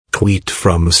tweet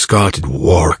from Scott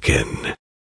Dworkin,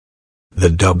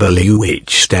 the WH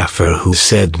staffer who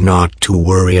said not to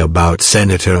worry about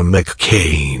Senator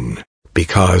McCain,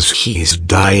 because he's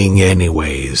dying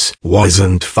anyways,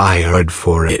 wasn't fired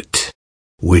for it.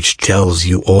 Which tells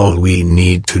you all we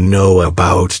need to know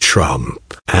about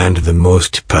Trump and the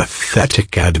most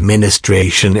pathetic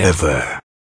administration ever.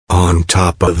 On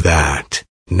top of that,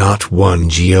 not one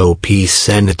GOP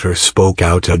senator spoke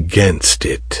out against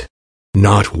it.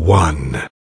 Not one.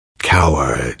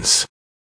 Cowards.